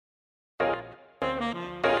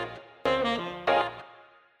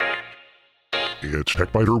It's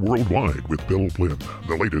TechBiter Worldwide with Bill Blinn.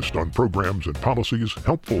 The latest on programs and policies,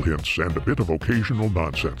 helpful hints, and a bit of occasional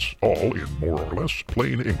nonsense, all in more or less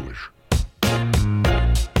plain English.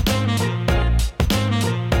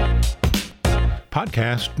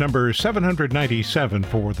 Podcast number 797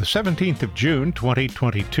 for the 17th of June,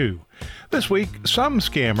 2022. This week, some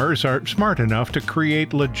scammers are smart enough to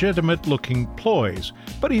create legitimate-looking ploys,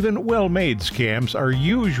 but even well-made scams are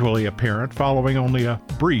usually apparent following only a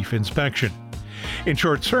brief inspection. In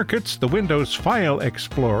short circuits, the Windows File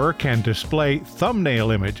Explorer can display thumbnail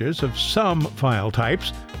images of some file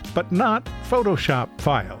types, but not Photoshop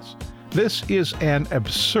files. This is an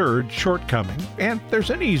absurd shortcoming, and there's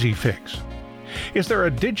an easy fix. Is there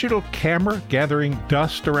a digital camera gathering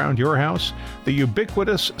dust around your house? The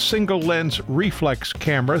ubiquitous single-lens reflex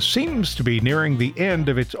camera seems to be nearing the end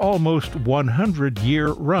of its almost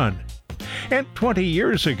 100-year run. And 20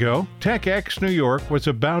 years ago, TechX New York was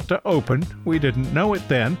about to open. We didn't know it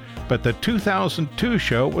then, but the 2002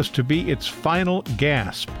 show was to be its final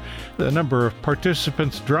gasp. The number of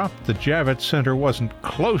participants dropped, the Javits Center wasn't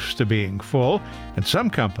close to being full, and some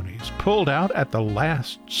companies pulled out at the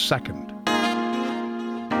last second.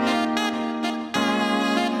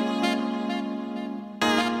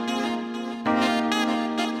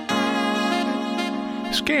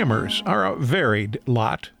 Scammers are a varied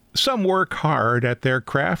lot. Some work hard at their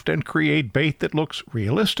craft and create bait that looks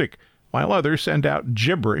realistic, while others send out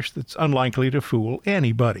gibberish that's unlikely to fool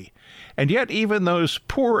anybody. And yet even those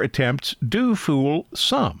poor attempts do fool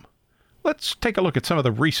some. Let's take a look at some of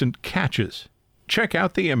the recent catches. Check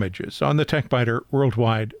out the images on the TechBiter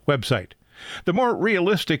Worldwide website. The more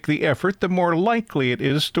realistic the effort, the more likely it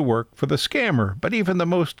is to work for the scammer. But even the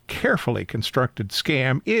most carefully constructed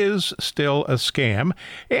scam is still a scam,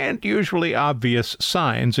 and usually obvious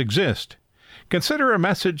signs exist. Consider a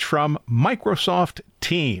message from Microsoft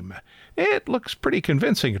Team. It looks pretty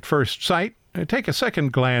convincing at first sight. Take a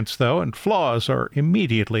second glance, though, and flaws are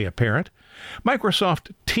immediately apparent.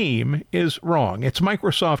 Microsoft Team is wrong. It's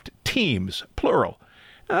Microsoft Teams, plural.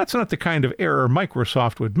 Now, that's not the kind of error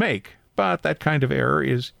Microsoft would make. But that kind of error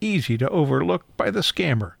is easy to overlook by the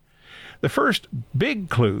scammer. The first big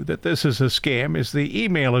clue that this is a scam is the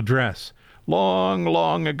email address.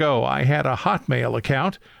 Long ago, I had a Hotmail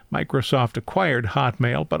account. Microsoft acquired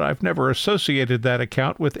Hotmail, but I've never associated that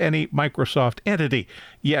account with any Microsoft entity.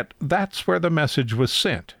 Yet that's where the message was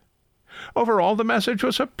sent. Overall, the message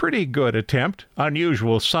was a pretty good attempt.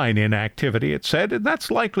 Unusual sign-in activity, it said, and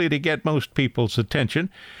that's likely to get most people's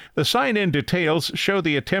attention. The sign-in details show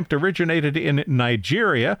the attempt originated in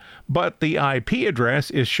Nigeria, but the IP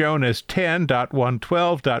address is shown as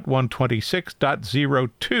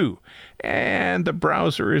 10.112.126.02, and the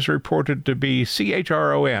browser is reported to be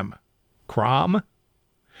CHROM. Crom?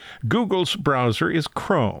 Google's browser is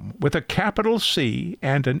Chrome, with a capital C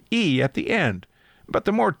and an E at the end. But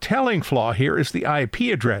the more telling flaw here is the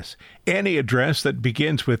IP address. Any address that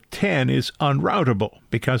begins with 10 is unroutable,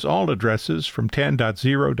 because all addresses from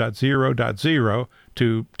 10.0.0.0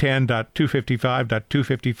 to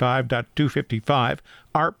 10.255.255.255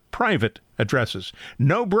 are private addresses.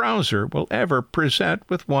 No browser will ever present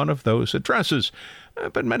with one of those addresses.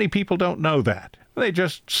 But many people don't know that. They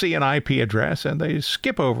just see an IP address and they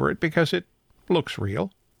skip over it because it looks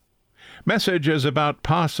real. Messages about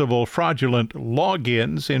possible fraudulent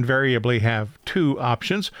logins invariably have two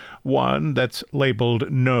options. One that's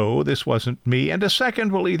labeled "No, this wasn't me," and a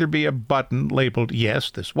second will either be a button labeled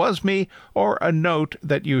 "Yes, this was me," or a note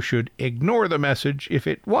that you should ignore the message if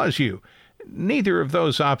it was you. Neither of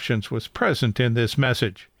those options was present in this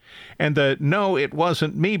message. And the "No, it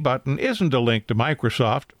wasn't me" button isn't a link to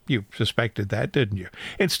Microsoft. You suspected that, didn't you?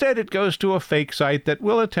 Instead, it goes to a fake site that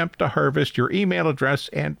will attempt to harvest your email address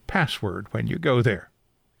and password when you go there.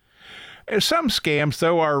 Some scams,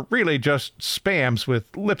 though, are really just spams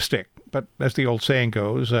with lipstick. But as the old saying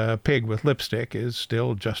goes, a pig with lipstick is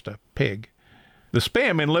still just a pig. The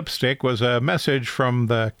spam in lipstick was a message from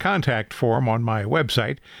the contact form on my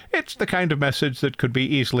website. It's the kind of message that could be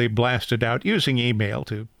easily blasted out using email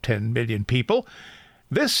to 10 million people.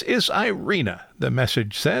 "This is Irina," the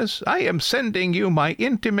message says. "I am sending you my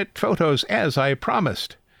intimate photos as I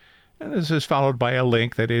promised." And this is followed by a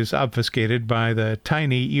link that is obfuscated by the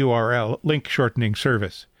tiny URL link shortening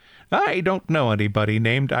service. I don't know anybody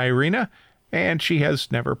named Irina, and she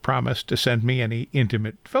has never promised to send me any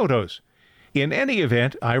intimate photos. In any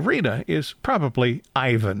event, Irina is probably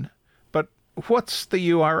Ivan. But what's the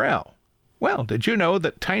URL? Well, did you know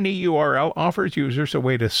that TinyURL offers users a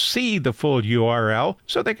way to see the full URL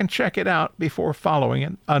so they can check it out before following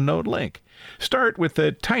an unknown link? Start with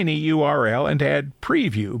the TinyURL and add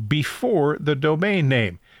preview before the domain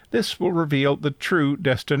name. This will reveal the true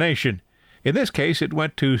destination. In this case, it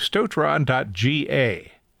went to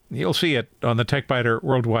stotron.ga. You'll see it on the TechBiter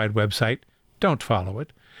Worldwide website. Don't follow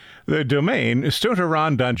it. The domain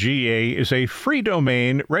stotron.ga is a free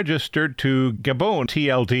domain registered to Gabon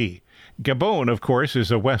TLD. Gabon, of course,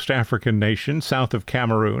 is a West African nation south of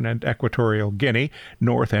Cameroon and Equatorial Guinea,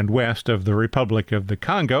 north and west of the Republic of the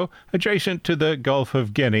Congo, adjacent to the Gulf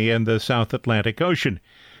of Guinea and the South Atlantic Ocean.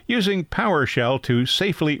 Using PowerShell to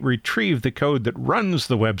safely retrieve the code that runs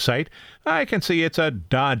the website, I can see it's a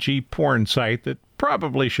dodgy porn site that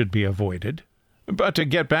probably should be avoided. But to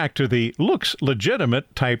get back to the looks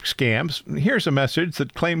legitimate type scams, here's a message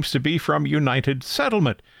that claims to be from United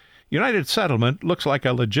Settlement. United Settlement looks like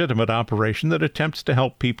a legitimate operation that attempts to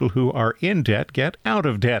help people who are in debt get out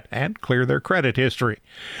of debt and clear their credit history.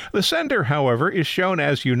 The sender, however, is shown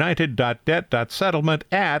as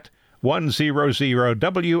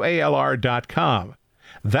united.debt.settlement@100walr.com.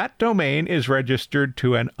 That domain is registered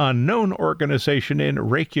to an unknown organization in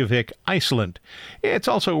Reykjavik, Iceland. It's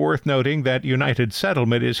also worth noting that United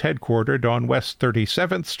Settlement is headquartered on West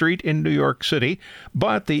 37th Street in New York City,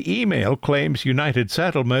 but the email claims United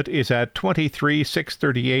Settlement is at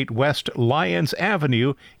 23638 West Lyons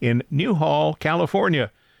Avenue in Newhall,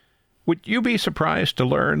 California. Would you be surprised to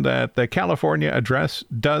learn that the California address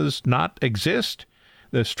does not exist?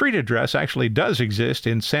 The street address actually does exist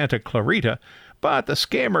in Santa Clarita, but the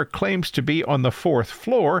scammer claims to be on the 4th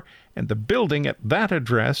floor, and the building at that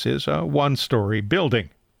address is a one-story building.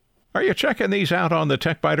 Are you checking these out on the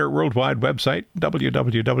TechBiter Worldwide website,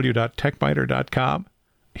 www.techbiter.com?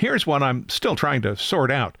 Here's one I'm still trying to sort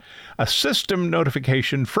out. A system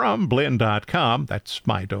notification from Blinn.com, that's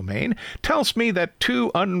my domain, tells me that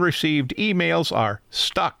 2 unreceived emails are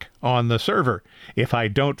stuck on the server. If I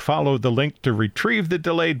don't follow the link to retrieve the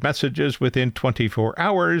delayed messages within 24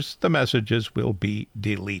 hours, the messages will be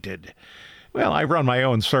deleted. Well, I run my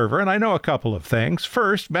own server, and I know a couple of things.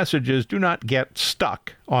 First, messages do not get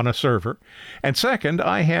stuck on a server. And second,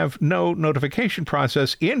 I have no notification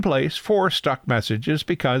process in place for stuck messages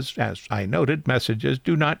because, as I noted, messages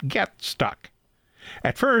do not get stuck.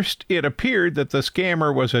 At first, it appeared that the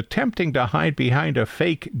scammer was attempting to hide behind a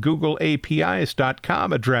fake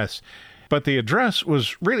GoogleAPIs.com address, but the address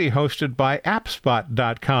was really hosted by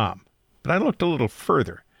AppSpot.com. But I looked a little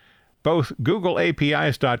further. Both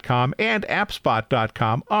GoogleAPIs.com and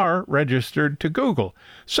AppSpot.com are registered to Google.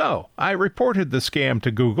 So I reported the scam to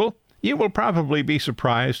Google. You will probably be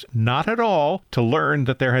surprised, not at all, to learn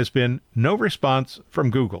that there has been no response from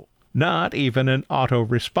Google, not even an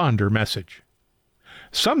autoresponder message.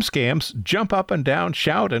 Some scams jump up and down,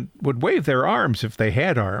 shout, and would wave their arms if they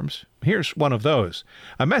had arms. Here's one of those.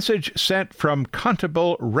 A message sent from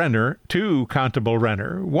Contable Renner to Contable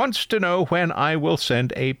Renner wants to know when I will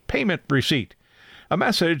send a payment receipt. A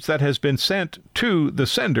message that has been sent to the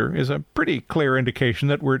sender is a pretty clear indication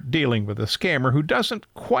that we're dealing with a scammer who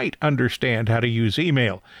doesn't quite understand how to use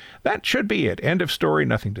email. That should be it. End of story.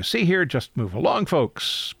 Nothing to see here. Just move along,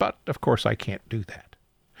 folks. But, of course, I can't do that.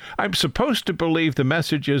 I'm supposed to believe the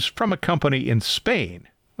message is from a company in Spain.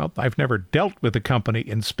 Well, I've never dealt with a company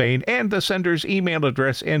in Spain, and the sender's email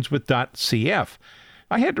address ends with .cf.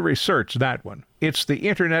 I had to research that one. It's the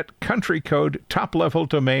Internet Country Code top-level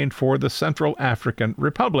domain for the Central African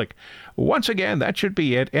Republic. Once again, that should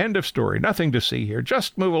be it. End of story. Nothing to see here.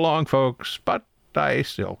 Just move along, folks. But I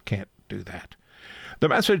still can't do that. The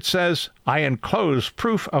message says, I enclose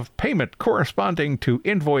proof of payment corresponding to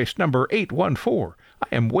invoice number 814.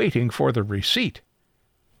 I am waiting for the receipt.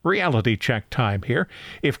 Reality check time here.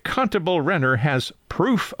 If Contable Renner has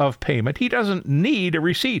proof of payment, he doesn't need a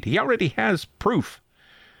receipt. He already has proof.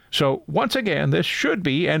 So, once again, this should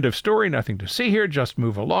be end of story. Nothing to see here. Just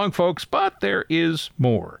move along, folks. But there is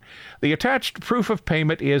more. The attached proof of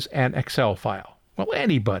payment is an Excel file. Well,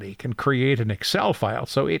 anybody can create an Excel file,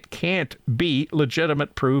 so it can't be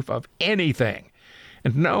legitimate proof of anything.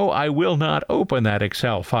 And no, I will not open that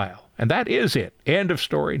Excel file. And that is it. End of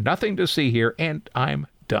story. Nothing to see here, and I'm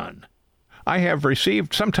done. I have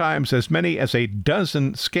received sometimes as many as a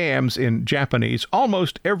dozen scams in Japanese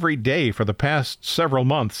almost every day for the past several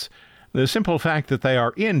months. The simple fact that they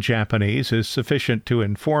are in Japanese is sufficient to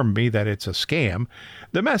inform me that it's a scam.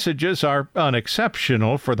 The messages are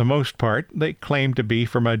unexceptional for the most part. They claim to be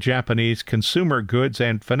from a Japanese consumer goods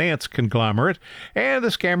and finance conglomerate, and the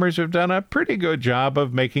scammers have done a pretty good job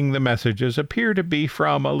of making the messages appear to be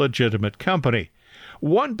from a legitimate company.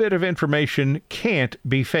 One bit of information can't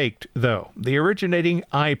be faked, though: the originating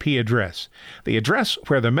IP address. The address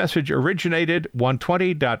where the message originated,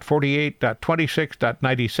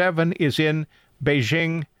 120.48.26.97, is in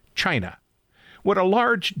Beijing, China. Would a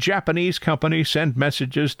large Japanese company send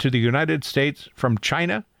messages to the United States from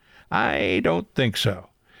China? I don't think so.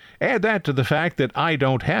 Add that to the fact that I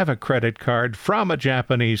don't have a credit card from a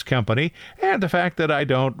Japanese company, and the fact that I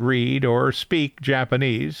don't read or speak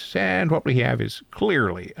Japanese, and what we have is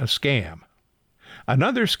clearly a scam.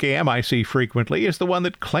 Another scam I see frequently is the one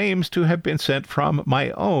that claims to have been sent from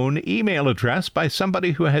my own email address by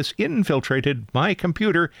somebody who has infiltrated my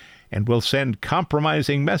computer and will send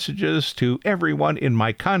compromising messages to everyone in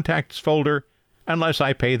my contacts folder unless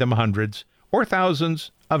I pay them hundreds or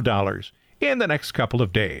thousands of dollars in the next couple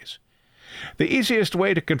of days. The easiest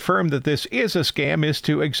way to confirm that this is a scam is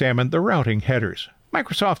to examine the routing headers.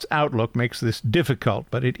 Microsoft's Outlook makes this difficult,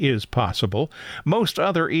 but it is possible. Most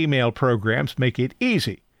other email programs make it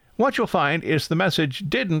easy. What you'll find is the message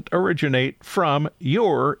didn't originate from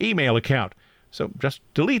your email account, so just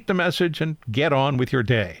delete the message and get on with your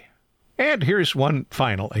day. And here's one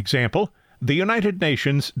final example. The United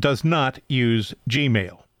Nations does not use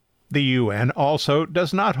Gmail. The UN also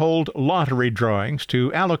does not hold lottery drawings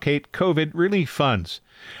to allocate COVID relief funds.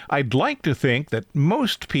 I'd like to think that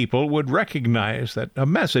most people would recognize that a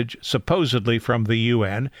message supposedly from the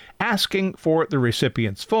UN asking for the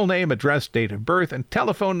recipient's full name, address, date of birth, and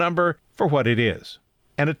telephone number for what it is,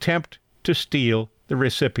 an attempt to steal the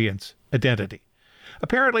recipient's identity.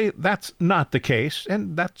 Apparently, that's not the case,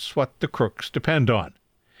 and that's what the crooks depend on.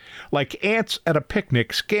 Like ants at a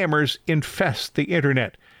picnic, scammers infest the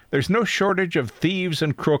Internet. There's no shortage of thieves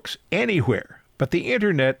and crooks anywhere, but the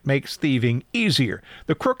Internet makes thieving easier.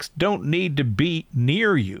 The crooks don't need to be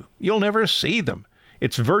near you. You'll never see them.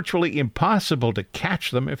 It's virtually impossible to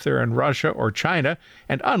catch them if they're in Russia or China,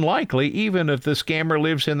 and unlikely even if the scammer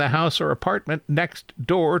lives in the house or apartment next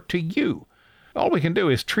door to you. All we can do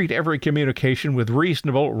is treat every communication with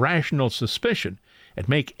reasonable, rational suspicion and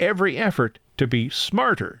make every effort to be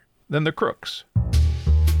smarter than the crooks.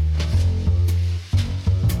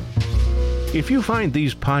 If you find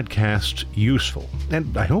these podcasts useful,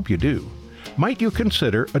 and I hope you do, might you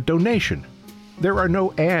consider a donation? There are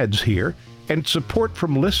no ads here, and support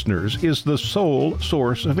from listeners is the sole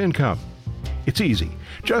source of income. It's easy.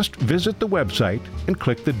 Just visit the website and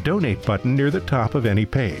click the donate button near the top of any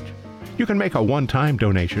page. You can make a one-time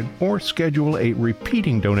donation or schedule a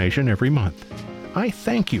repeating donation every month. I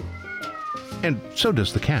thank you. And so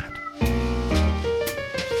does the cat.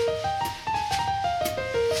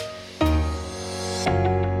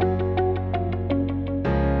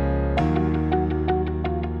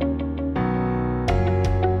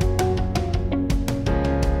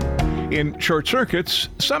 In short circuits,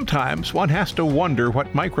 sometimes one has to wonder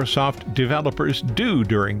what Microsoft developers do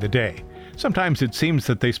during the day. Sometimes it seems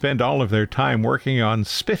that they spend all of their time working on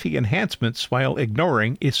spiffy enhancements while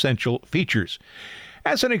ignoring essential features.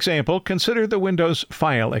 As an example, consider the Windows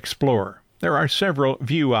File Explorer. There are several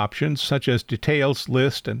view options, such as Details,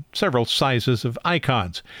 List, and several sizes of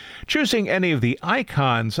icons. Choosing any of the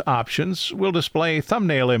Icons options will display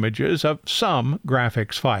thumbnail images of some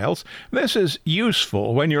graphics files. This is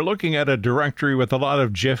useful when you're looking at a directory with a lot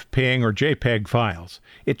of GIF, PNG, or JPEG files.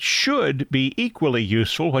 It should be equally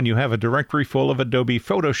useful when you have a directory full of Adobe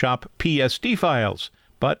Photoshop PSD files,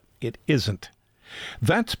 but it isn't.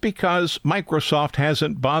 That's because Microsoft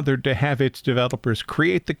hasn't bothered to have its developers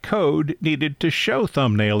create the code needed to show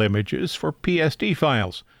thumbnail images for PSD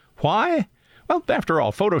files. Why? Well, after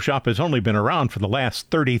all, Photoshop has only been around for the last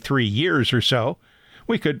 33 years or so.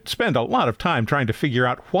 We could spend a lot of time trying to figure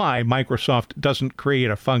out why Microsoft doesn't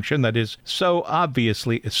create a function that is so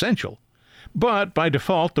obviously essential. But by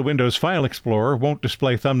default, the Windows File Explorer won't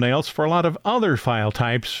display thumbnails for a lot of other file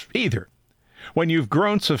types either. When you've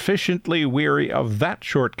grown sufficiently weary of that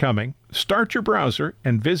shortcoming, start your browser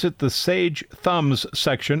and visit the Sage Thumbs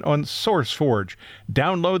section on SourceForge.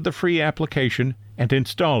 Download the free application and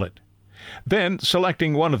install it. Then,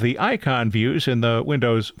 selecting one of the icon views in the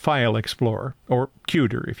Windows File Explorer, or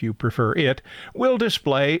Cuter if you prefer it, will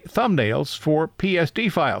display thumbnails for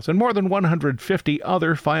PSD files and more than 150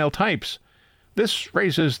 other file types. This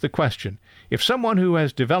raises the question, if someone who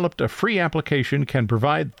has developed a free application can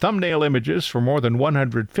provide thumbnail images for more than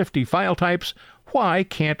 150 file types, why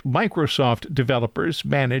can't Microsoft developers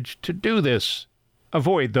manage to do this?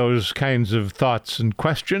 Avoid those kinds of thoughts and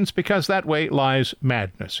questions, because that way lies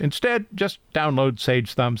madness. Instead, just download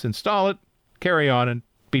Sage Thumbs, install it, carry on, and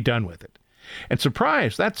be done with it. And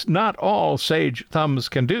surprise, that's not all Sage Thumbs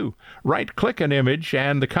can do. Right-click an image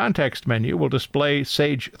and the context menu will display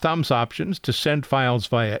Sage Thumbs options to send files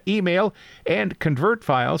via email and convert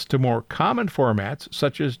files to more common formats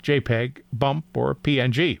such as JPEG, BUMP, or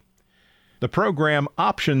PNG. The Program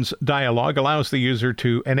Options dialog allows the user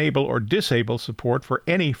to enable or disable support for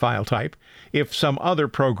any file type. If some other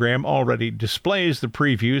program already displays the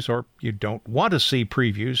previews or you don't want to see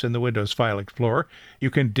previews in the Windows File Explorer, you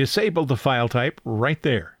can disable the file type right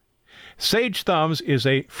there. Sage Thumbs is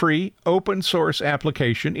a free, open-source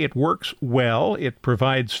application. It works well, it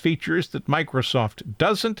provides features that Microsoft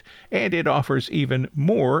doesn't, and it offers even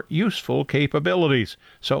more useful capabilities.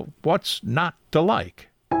 So what's not to like?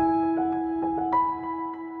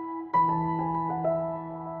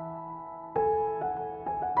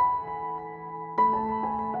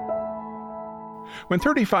 When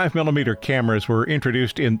 35mm cameras were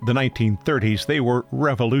introduced in the 1930s, they were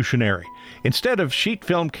revolutionary. Instead of sheet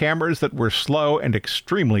film cameras that were slow and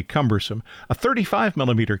extremely cumbersome, a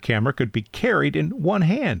 35mm camera could be carried in one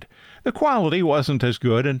hand. The quality wasn't as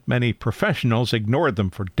good, and many professionals ignored them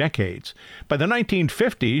for decades. By the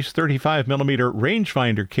 1950s, 35mm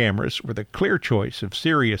rangefinder cameras were the clear choice of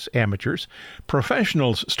serious amateurs.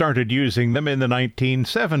 Professionals started using them in the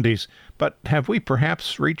 1970s, but have we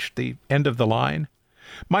perhaps reached the end of the line?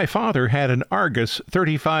 My father had an Argus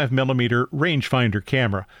 35mm rangefinder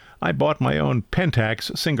camera. I bought my own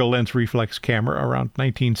Pentax single-lens reflex camera around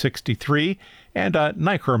 1963 and a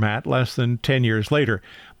Nichromat less than 10 years later.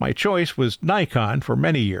 My choice was Nikon for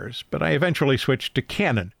many years, but I eventually switched to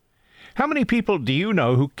Canon. How many people do you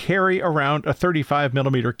know who carry around a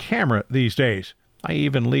 35mm camera these days? I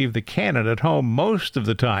even leave the Canon at home most of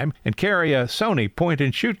the time and carry a Sony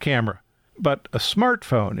point-and-shoot camera. But a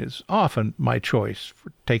smartphone is often my choice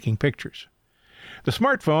for taking pictures. The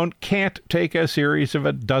smartphone can't take a series of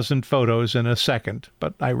a dozen photos in a second,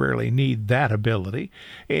 but I rarely need that ability.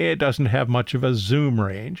 It doesn't have much of a zoom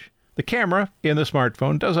range. The camera in the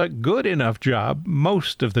smartphone does a good enough job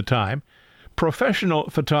most of the time. Professional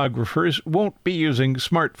photographers won't be using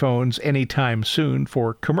smartphones anytime soon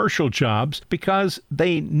for commercial jobs because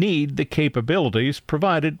they need the capabilities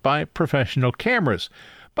provided by professional cameras.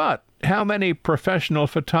 But how many professional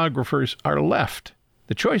photographers are left?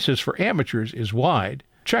 The choices for amateurs is wide.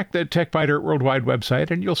 Check the TechBiter Worldwide website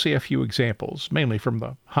and you'll see a few examples, mainly from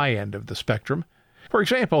the high end of the spectrum. For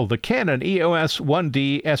example, the Canon EOS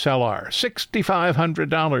 1D SLR,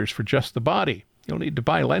 $6,500 for just the body. You'll need to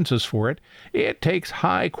buy lenses for it. It takes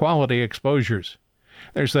high-quality exposures.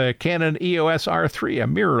 There's the Canon EOS R3, a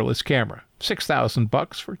mirrorless camera,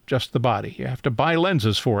 $6,000 for just the body. You have to buy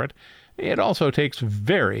lenses for it. It also takes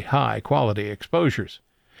very high-quality exposures.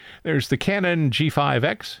 There's the Canon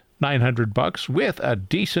G5X, $900 with a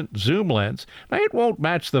decent zoom lens. Now, it won't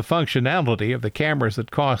match the functionality of the cameras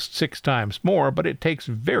that cost 6 times more, but it takes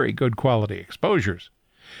very good quality exposures.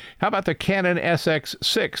 How about the Canon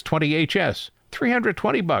SX6 20HS?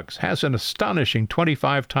 $320, has an astonishing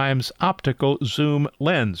 25 times optical zoom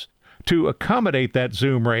lens. To accommodate that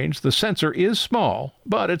zoom range, the sensor is small,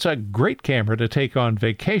 but it's a great camera to take on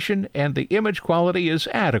vacation, and the image quality is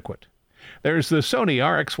adequate. There's the Sony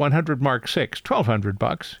RX100 Mark VI,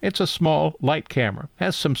 $1,200. It's a small, light camera,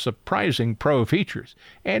 has some surprising pro features,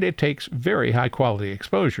 and it takes very high-quality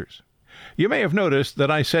exposures. You may have noticed that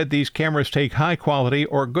I said these cameras take high-quality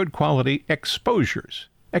or good-quality exposures.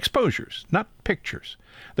 Exposures, not pictures.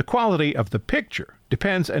 The quality of the picture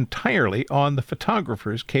depends entirely on the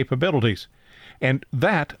photographer's capabilities. And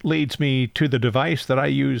that leads me to the device that I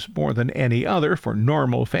use more than any other for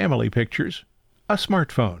normal family pictures, a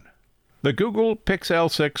smartphone. The Google Pixel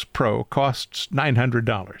 6 Pro costs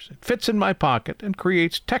 $900. It fits in my pocket and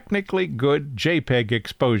creates technically good JPEG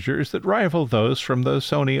exposures that rival those from the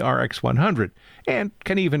Sony RX100 and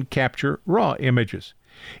can even capture RAW images.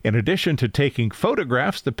 In addition to taking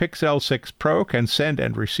photographs, the Pixel 6 Pro can send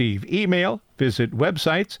and receive email, visit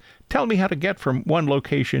websites, tell me how to get from one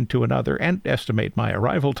location to another and estimate my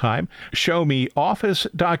arrival time, show me office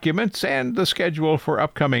documents and the schedule for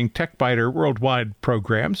upcoming TechBiter Worldwide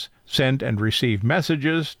programs, send and receive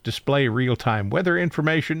messages, display real-time weather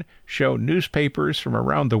information, show newspapers from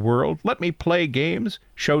around the world, let me play games,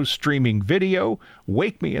 show streaming video,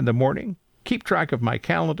 wake me in the morning, keep track of my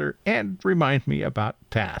calendar, and remind me about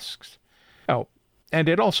tasks. Oh, and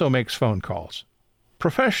it also makes phone calls.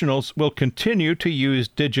 Professionals will continue to use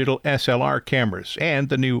digital SLR cameras and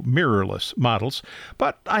the new mirrorless models,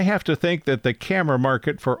 but I have to think that the camera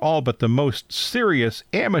market for all but the most serious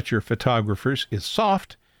amateur photographers is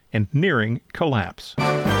soft and nearing collapse.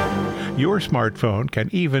 Your smartphone can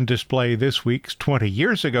even display this week's 20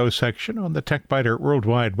 Years Ago section on the TechBiter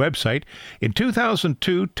Worldwide website. In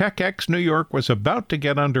 2002, TechX New York was about to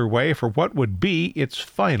get underway for what would be its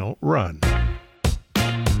final run.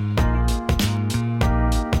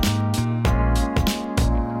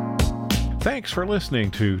 Thanks for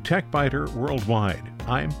listening to TechBiter Worldwide.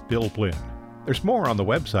 I'm Bill Blinn. There's more on the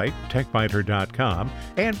website, techbiter.com,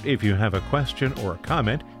 and if you have a question or a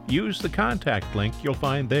comment, use the contact link you'll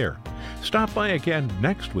find there. Stop by again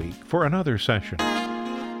next week for another session.